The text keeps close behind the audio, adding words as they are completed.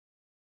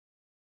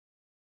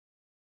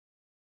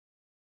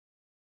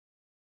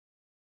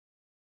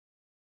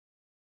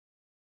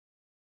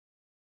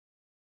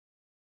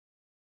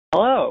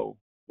Hello,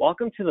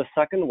 welcome to the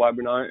second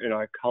webinar in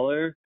our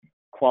Color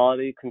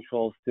Quality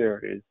Control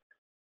series.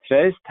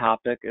 Today's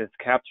topic is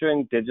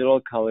capturing digital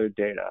color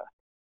data.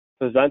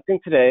 Presenting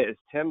today is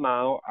Tim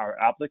Mao, our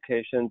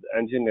Applications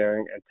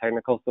Engineering and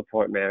Technical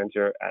Support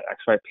Manager at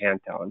X-Rite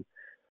Pantone.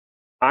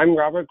 I'm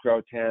Robert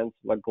Grotans,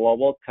 the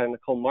Global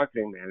Technical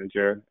Marketing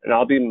Manager, and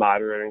I'll be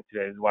moderating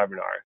today's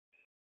webinar.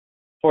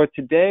 For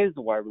today's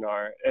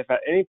webinar, if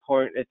at any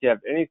point you have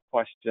any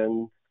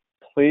questions,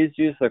 please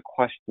use the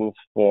questions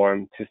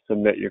form to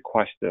submit your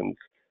questions.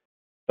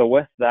 So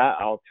with that,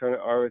 I'll turn it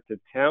over to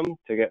Tim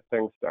to get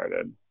things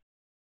started.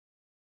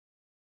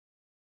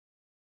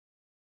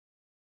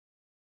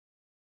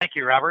 Thank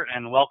you, Robert,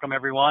 and welcome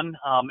everyone.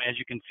 As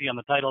you can see on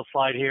the title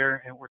slide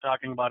here, we're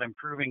talking about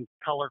improving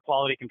color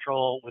quality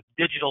control with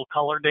digital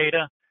color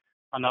data.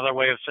 Another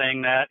way of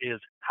saying that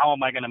is, how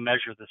am I going to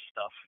measure this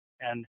stuff?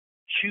 And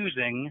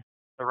choosing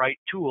the right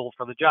tool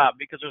for the job,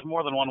 because there's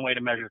more than one way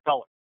to measure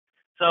color.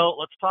 So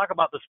let's talk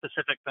about the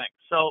specific things.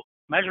 So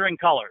measuring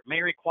color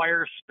may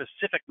require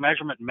specific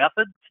measurement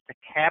methods to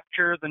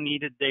capture the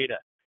needed data.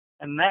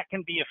 And that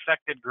can be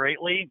affected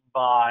greatly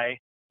by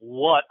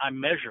what I'm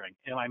measuring.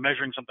 Am I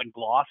measuring something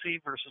glossy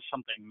versus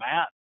something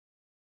matte?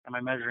 Am I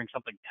measuring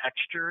something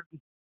textured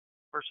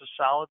versus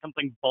solid?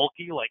 Something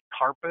bulky like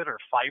carpet or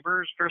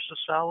fibers versus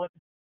solid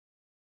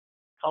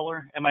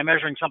color? Am I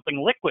measuring something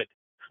liquid?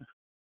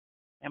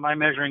 Am I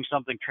measuring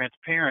something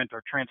transparent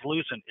or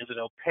translucent? Is it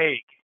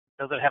opaque?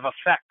 Does it have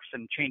effects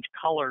and change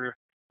color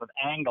with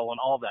angle and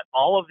all that?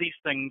 All of these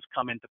things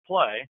come into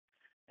play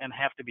and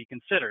have to be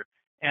considered.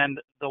 And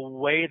the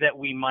way that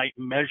we might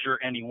measure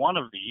any one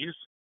of these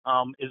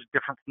is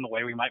different from the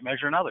way we might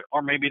measure another,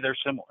 or maybe they're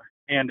similar.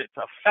 And it's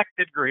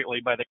affected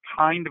greatly by the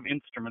kind of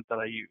instrument that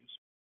I use.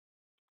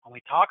 When we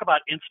talk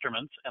about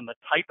instruments and the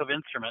type of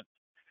instrument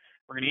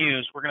we're going to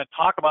use, we're going to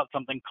talk about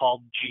something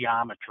called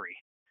geometry.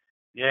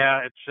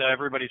 Yeah, it's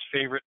everybody's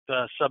favorite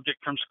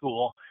subject from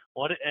school.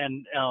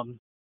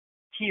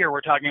 Here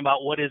we're talking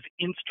about what is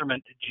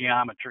instrument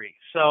geometry.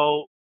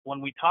 So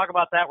when we talk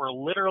about that, we're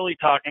literally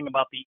talking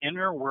about the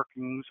inner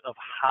workings of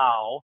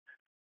how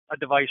a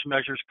device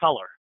measures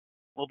color.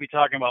 We'll be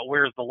talking about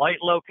where is the light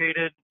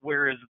located,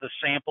 where is the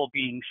sample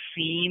being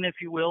seen, if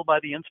you will, by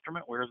the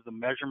instrument, where is the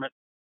measurement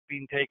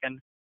being taken,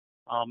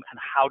 and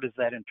how does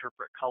that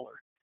interpret color.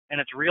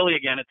 And it's really,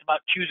 again, it's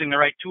about choosing the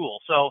right tool.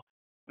 So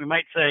we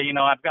might say,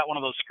 I've got one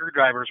of those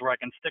screwdrivers where I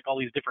can stick all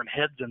these different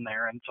heads in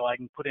there, and so I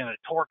can put in a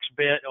Torx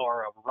bit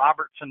or a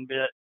Robertson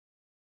bit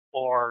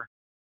or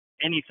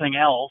anything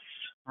else,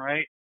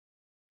 right?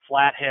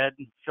 Flathead,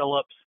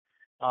 Phillips,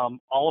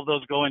 all of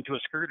those go into a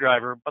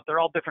screwdriver, but they're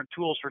all different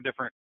tools for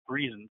different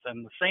reasons.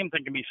 And the same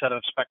thing can be said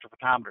of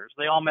spectrophotometers.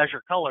 They all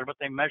measure color, but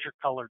they measure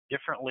color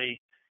differently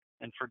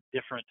and for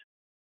different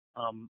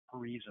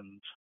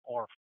reasons,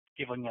 or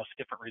giving us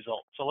different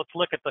results. So let's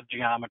look at the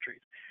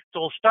geometries.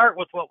 So we'll start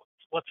with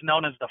what's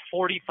known as the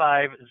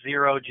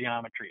 45-0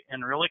 geometry.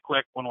 And really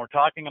quick, when we're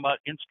talking about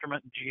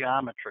instrument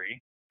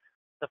geometry,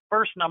 the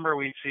first number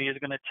we see is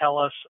going to tell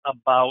us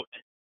about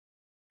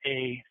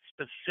a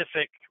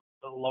specific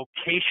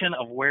location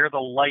of where the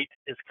light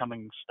is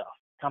coming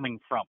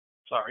from.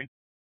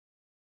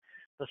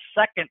 The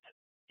second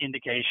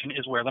indication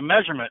is where the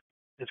measurement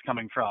is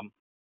coming from.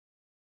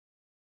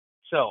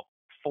 So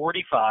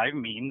 45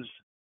 means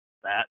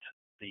that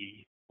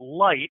the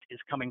light is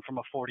coming from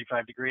a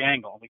 45-degree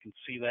angle. We can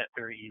see that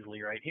very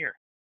easily right here.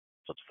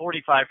 So it's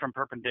 45 from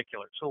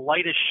perpendicular. So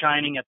light is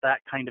shining at that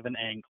kind of an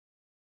angle.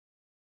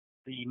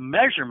 The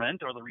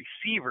measurement, or the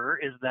receiver,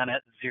 is then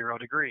at 0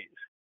 degrees.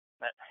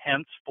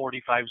 Hence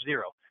 45-0.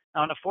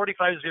 Now in a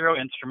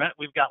 45-0 instrument,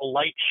 we've got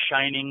light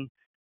shining.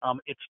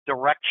 It's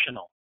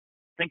directional.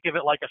 Think of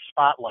it like a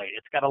spotlight.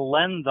 It's got a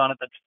lens on it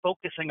that's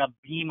focusing a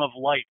beam of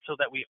light so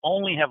that we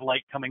only have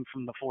light coming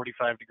from the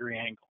 45-degree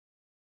angle.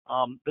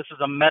 This is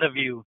a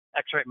MetaView,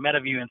 X-Rite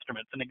MetaView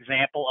instrument. It's an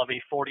example of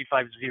a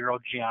 45-0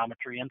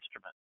 geometry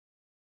instrument.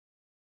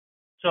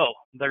 So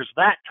there's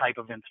that type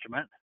of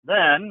instrument.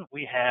 Then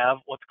we have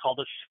what's called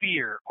a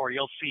sphere, or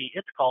you'll see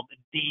it's called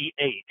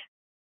D8.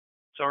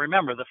 So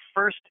remember, the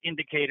first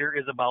indicator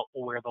is about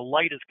where the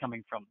light is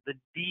coming from. The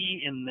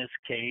D in this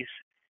case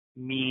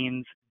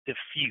means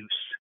diffuse.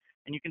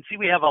 And you can see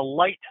we have a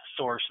light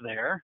source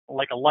there,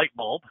 like a light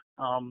bulb.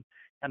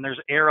 And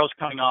there's arrows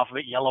coming off of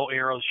it, yellow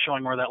arrows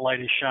showing where that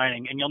light is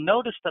shining. And you'll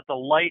notice that the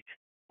light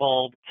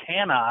bulb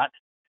cannot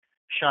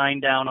shine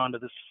down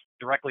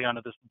directly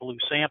onto this blue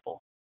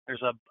sample.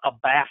 There's a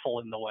baffle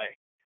in the way,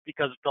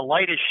 because the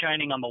light is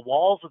shining on the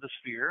walls of the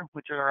sphere,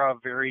 which are a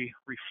very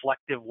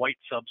reflective white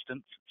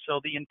substance. So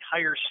the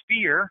entire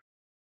sphere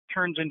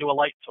turns into a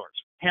light source,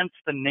 hence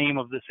the name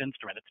of this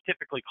instrument. It's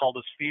typically called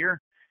a sphere,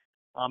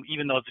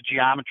 even though its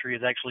geometry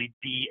is actually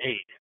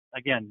D8.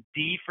 Again,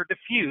 D for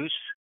diffuse,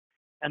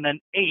 and then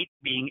 8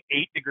 being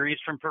 8 degrees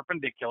from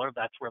perpendicular.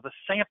 That's where the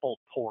sample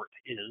port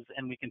is,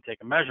 and we can take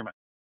a measurement.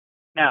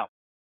 Now,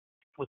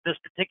 with this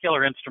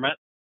particular instrument,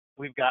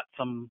 we've got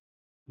some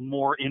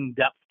more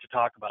in-depth to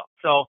talk about.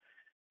 So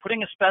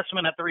putting a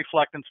specimen at the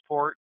reflectance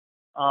port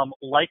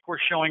like we're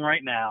showing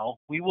right now,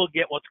 we will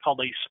get what's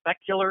called a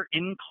specular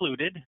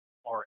included,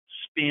 or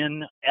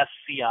spin,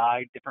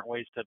 SCI, different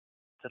ways to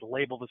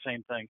label the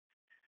same thing,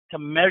 to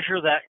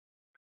measure that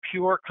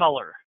pure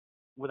color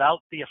without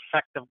the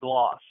effect of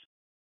gloss.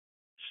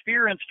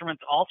 Sphere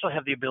instruments also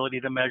have the ability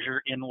to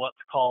measure in what's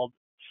called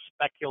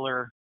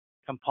specular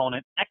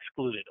component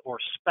excluded, or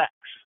SPECS,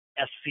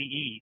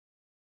 SCE.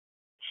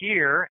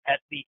 Here, at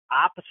the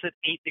opposite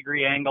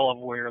 8-degree angle of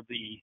where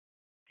the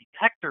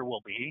detector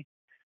will be,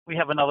 we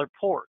have another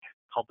port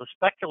called the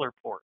specular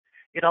port.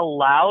 It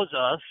allows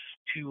us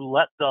to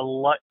let the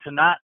light, to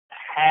not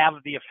have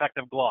the effect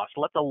of gloss,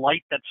 let the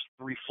light that's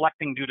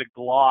reflecting due to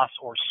gloss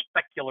or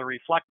specular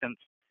reflectance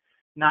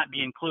not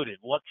be included.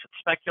 What's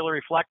specular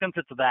reflectance?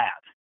 It's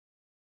that.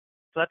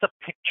 So that's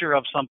a picture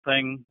of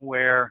something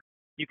where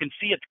you can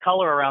see its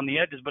color around the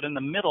edges, but in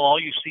the middle, all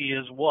you see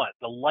is what?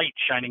 The light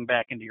shining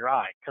back into your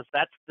eye, because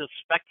that's the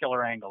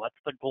specular angle. That's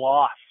the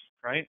gloss,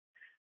 right?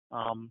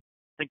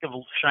 Think of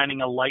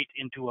shining a light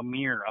into a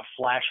mirror, a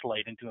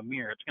flashlight into a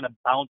mirror. It's going to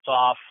bounce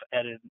off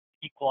at an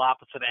equal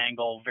opposite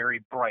angle,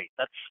 very bright.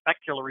 That's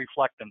specular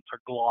reflectance, or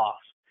gloss.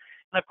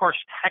 And of course,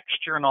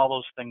 texture and all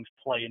those things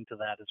play into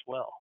that as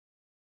well.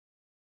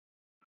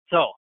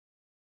 So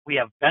we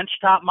have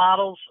benchtop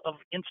models of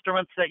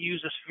instruments that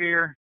use a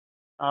sphere,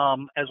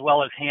 as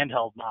well as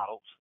handheld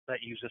models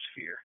that use a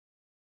sphere.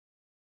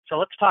 So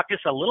let's talk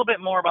just a little bit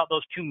more about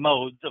those two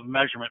modes of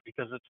measurement,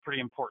 because it's pretty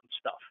important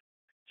stuff.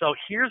 So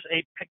here's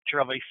a picture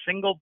of a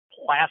single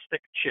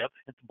plastic chip.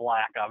 It's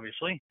black,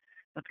 obviously.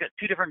 It's got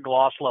two different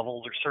gloss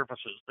levels or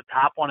surfaces. The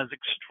top one is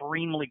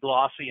extremely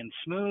glossy and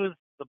smooth.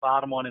 The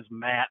bottom one is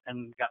matte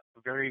and got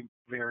very,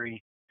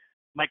 very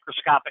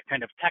microscopic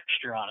kind of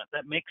texture on it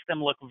that makes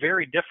them look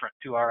very different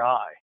to our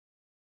eye.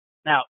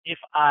 Now, if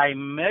I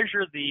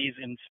measure these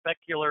in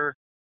specular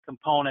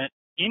component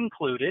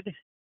included,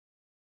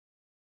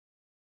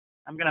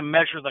 I'm going to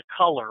measure the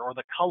color or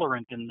the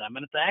colorant in them,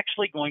 and it's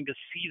actually going to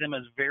see them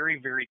as very,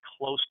 very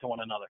close to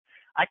one another.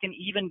 I can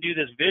even do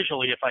this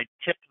visually. If I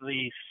tip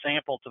the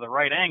sample to the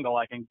right angle,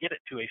 I can get it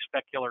to a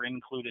specular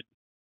included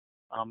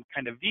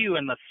kind of view,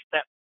 and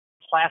that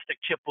plastic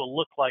chip will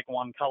look like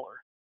one color.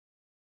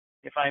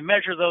 If I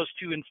measure those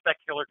two in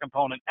specular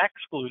component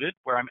excluded,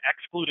 where I'm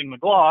excluding the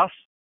gloss,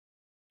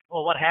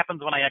 well, what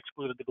happens when I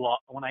exclude the gloss?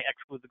 When I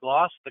exclude the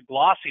gloss, the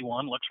glossy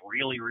one looks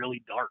really,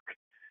 really dark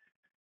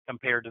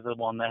compared to the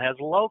one that has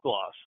low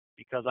gloss,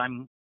 because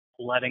I'm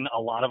letting a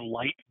lot of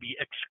light be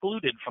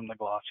excluded from the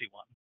glossy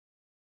one.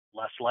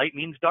 Less light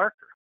means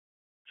darker.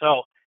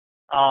 So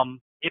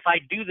if I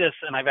do this,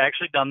 and I've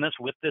actually done this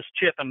with this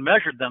chip and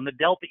measured them, the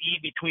delta E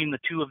between the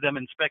two of them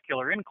in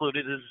specular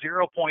included is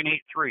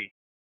 0.83.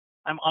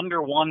 I'm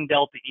under 1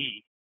 delta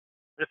E.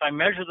 If I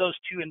measure those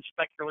two in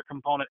specular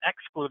component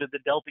excluded, the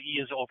delta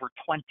E is over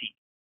 20.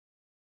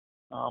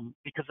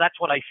 Because that's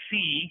what I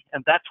see,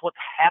 and that's what's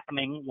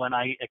happening when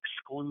I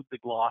exclude the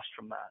gloss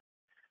from that.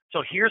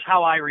 So here's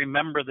how I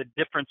remember the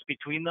difference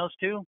between those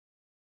two.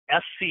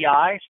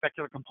 SCI,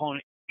 specular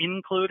component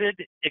included,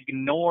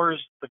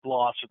 ignores the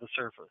gloss or the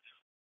surface.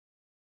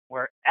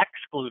 Where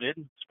excluded,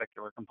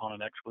 specular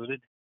component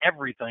excluded,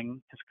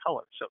 everything is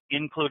color. So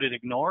included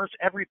ignores,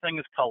 everything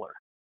is color.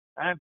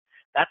 Okay?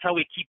 That's how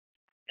we keep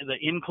the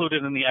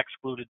included and the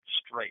excluded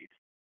straight.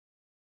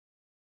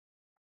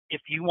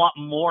 If you want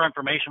more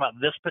information about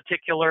this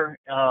particular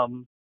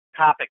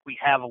topic, we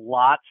have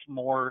lots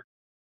more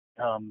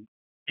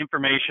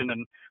information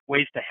and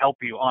ways to help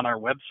you on our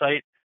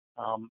website,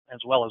 as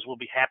well as we'll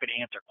be happy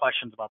to answer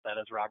questions about that,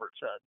 as Robert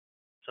said.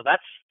 So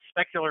that's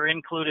specular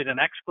included and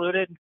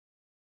excluded.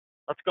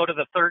 Let's go to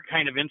the third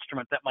kind of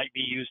instrument that might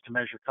be used to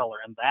measure color,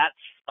 and that's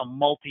a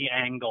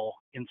multi-angle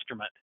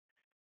instrument.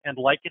 And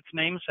like its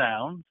name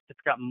sounds, it's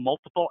got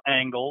multiple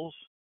angles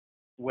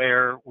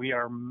where we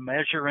are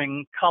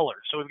measuring color.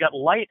 So we've got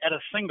light at a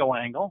single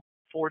angle,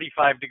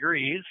 45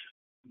 degrees.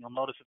 You'll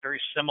notice it's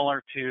very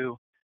similar to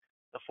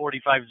the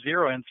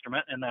 45-0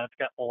 instrument in that it's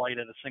got light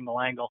at a single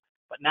angle.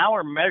 But now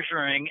we're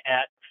measuring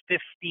at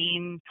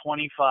 15,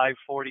 25,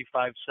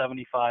 45,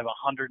 75,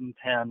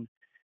 110.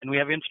 And we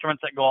have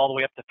instruments that go all the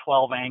way up to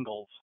 12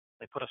 angles.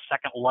 They put a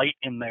second light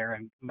in there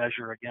and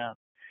measure again.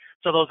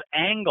 So those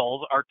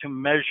angles are to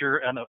measure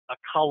a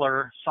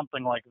color,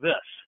 something like this,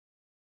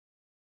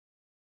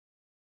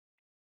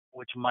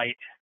 which might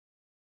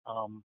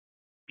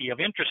be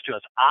of interest to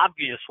us.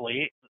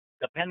 Obviously,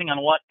 depending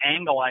on what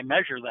angle I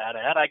measure that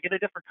at, I get a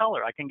different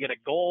color. I can get a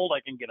gold,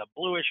 I can get a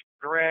bluish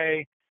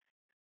gray.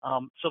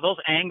 So those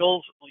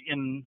angles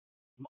in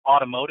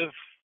automotive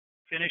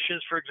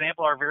finishes, for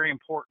example, are very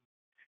important.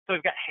 So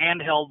we've got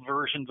handheld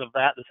versions of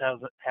that. This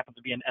happens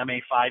to be an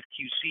MA5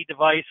 QC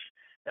device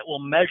that will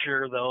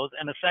measure those,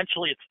 and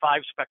essentially it's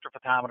 5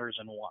 spectrophotometers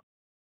in one.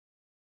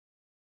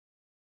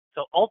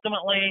 So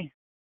ultimately,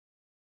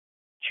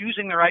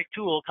 choosing the right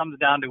tool comes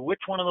down to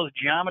which one of those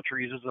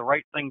geometries is the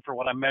right thing for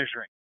what I'm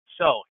measuring.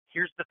 So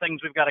here's the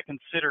things we've got to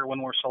consider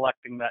when we're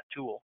selecting that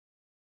tool.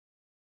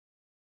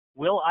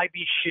 Will I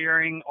be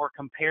sharing or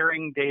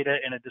comparing data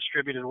in a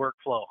distributed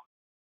workflow?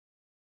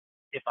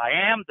 If I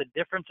am, the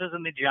differences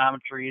in the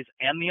geometries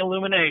and the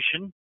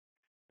illumination,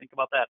 think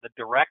about that, the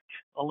direct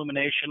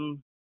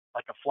illumination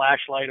like a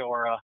flashlight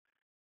or a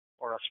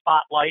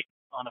spotlight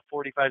on a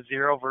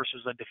 45-0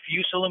 versus a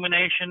diffuse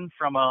illumination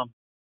from a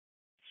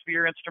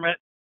sphere instrument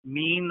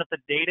mean that the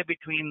data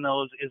between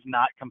those is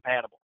not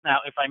compatible. Now,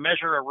 if I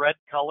measure a red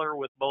color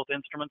with both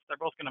instruments, they're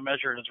both going to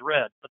measure it as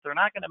red, but they're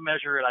not going to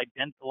measure it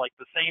identical like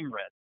the same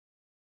red.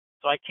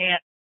 So I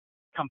can't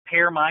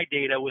compare my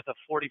data with a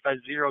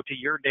 45-0 to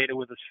your data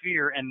with a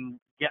sphere and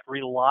get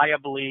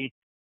reliably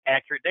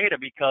accurate data,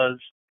 because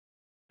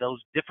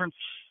those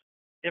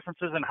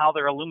differences in how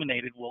they're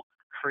illuminated will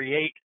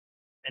create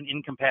an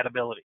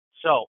incompatibility.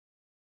 So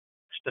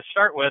to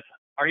start with,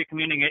 are you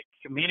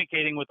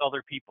communicating with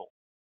other people?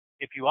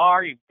 If you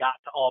are, you've got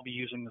to all be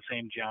using the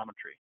same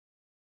geometry.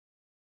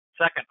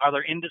 Second, are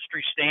there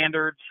industry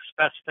standards,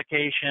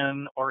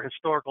 specification, or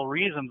historical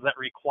reasons that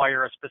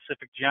require a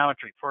specific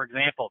geometry? For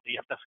example, do you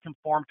have to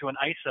conform to an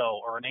ISO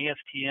or an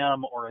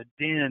ASTM or a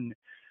DIN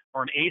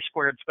or an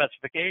A²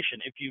 specification?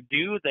 If you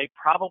do, they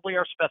probably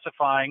are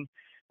specifying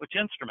which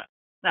instrument.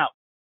 Now,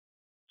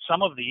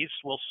 some of these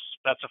will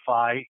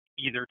specify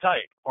either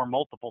type or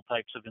multiple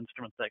types of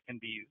instruments that can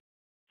be used.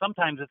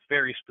 Sometimes it's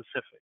very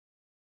specific.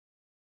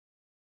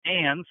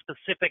 And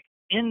specific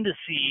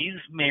indices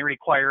may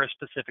require a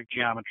specific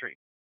geometry.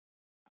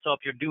 So if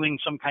you're doing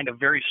some kind of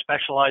very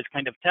specialized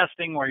kind of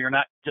testing where you're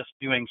not just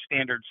doing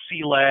standard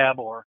C-Lab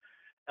or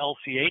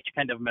LCH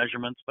kind of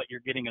measurements, but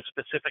you're getting a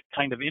specific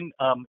kind of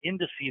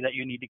indice that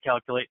you need to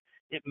calculate,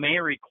 it may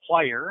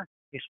require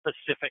a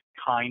specific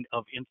kind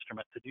of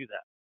instrument to do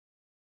that.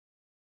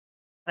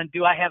 And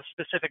do I have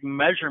specific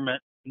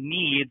measurement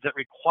needs that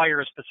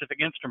require a specific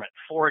instrument?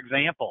 For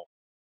example,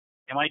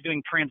 am I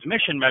doing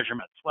transmission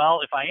measurements?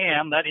 Well, if I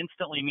am, that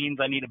instantly means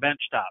I need a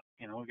benchtop.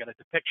 We've got a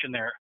depiction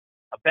there.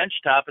 A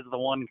benchtop is the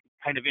one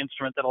kind of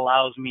instrument that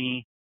allows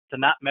me to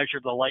not measure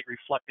the light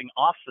reflecting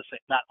off the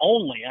sample, not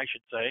only, I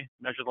should say,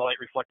 measure the light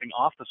reflecting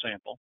off the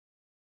sample,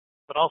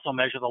 but also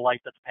measure the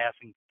light that's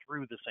passing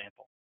through the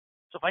sample.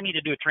 So if I need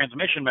to do a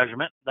transmission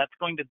measurement, that's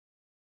going to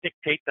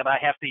dictate that I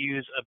have to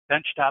use a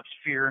benchtop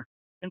sphere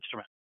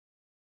instrument.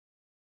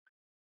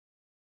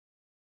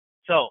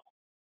 So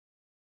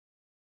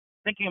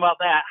thinking about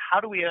that,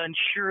 how do we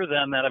ensure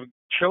then that I've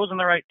chosen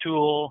the right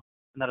tool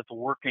and that it's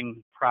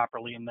working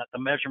properly and that the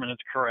measurement is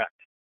correct?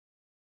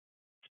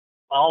 It's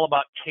all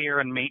about care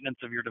and maintenance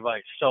of your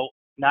device. So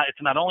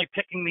it's not only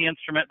picking the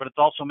instrument, but it's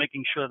also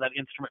making sure that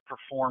instrument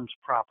performs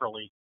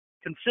properly,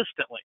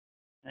 consistently,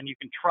 and you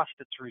can trust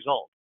its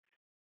results.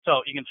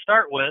 So you can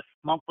start with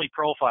monthly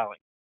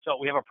profiling. So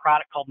we have a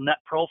product called Net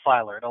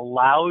Profiler. It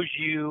allows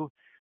you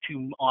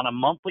to, on a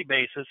monthly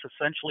basis,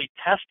 essentially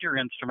test your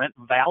instrument,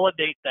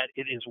 validate that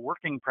it is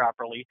working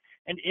properly,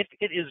 and if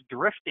it is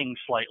drifting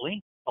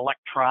slightly,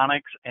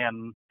 electronics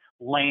and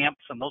lamps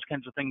and those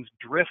kinds of things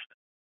drift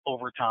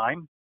over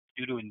time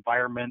due to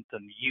environment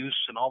and use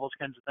and all those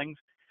kinds of things,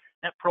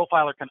 Net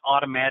Profiler can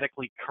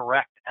automatically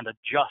correct and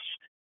adjust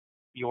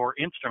your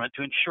instrument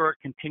to ensure it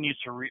continues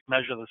to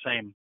measure the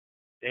same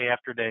day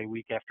after day,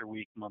 week after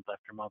week, month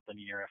after month, and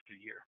year after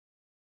year.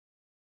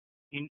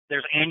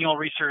 There's annual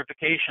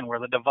recertification where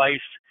the device,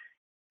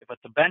 if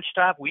it's a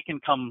benchtop, we can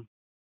come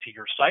to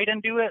your site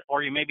and do it,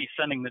 or you may be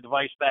sending the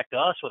device back to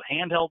us with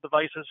handheld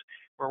devices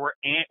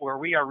where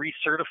we are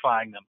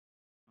recertifying them,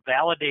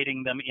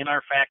 validating them in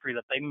our factory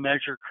that they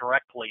measure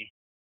correctly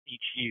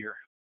each year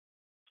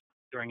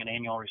during an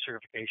annual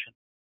recertification.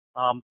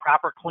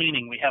 Proper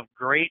cleaning. We have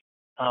great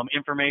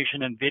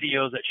information and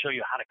videos that show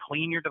you how to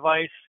clean your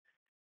device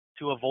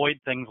to avoid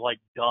things like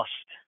dust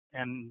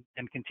and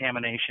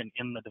contamination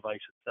in the device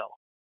itself.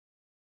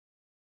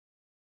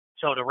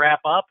 So to wrap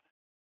up,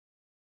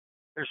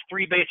 there's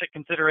three basic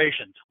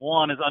considerations.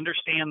 One is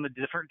understand the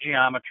different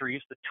geometries,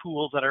 the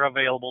tools that are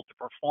available to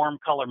perform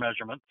color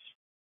measurements.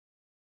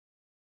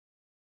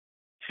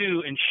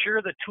 Two,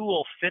 ensure the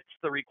tool fits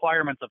the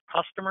requirements of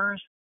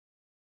customers,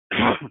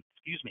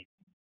 excuse me,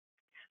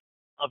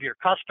 of your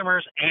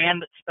customers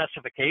and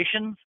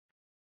specifications.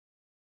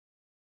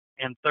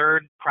 And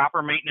third,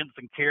 proper maintenance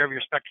and care of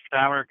your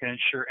spectrophotometer can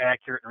ensure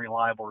accurate and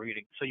reliable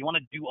reading. So you want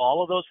to do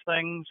all of those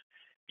things,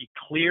 be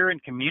clear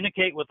and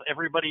communicate with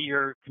everybody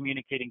you're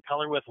communicating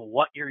color with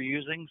what you're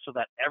using so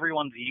that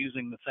everyone's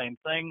using the same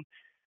thing.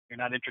 You're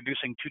not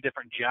introducing two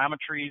different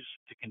geometries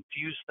to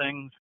confuse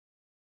things,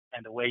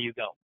 and away you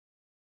go.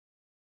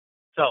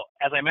 So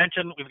as I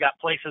mentioned, we've got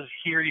places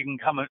here you can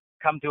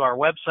come to our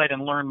website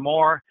and learn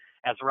more.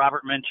 As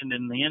Robert mentioned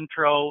in the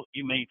intro,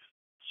 you may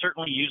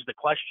certainly use the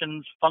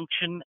questions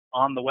function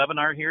on the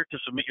webinar here to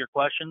submit your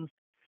questions,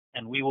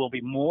 and we will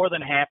be more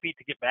than happy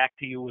to get back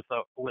to you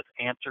with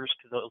answers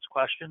to those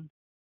questions.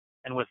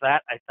 And with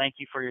that, I thank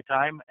you for your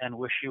time and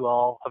wish you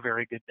all a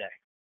very good day.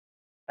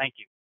 Thank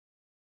you.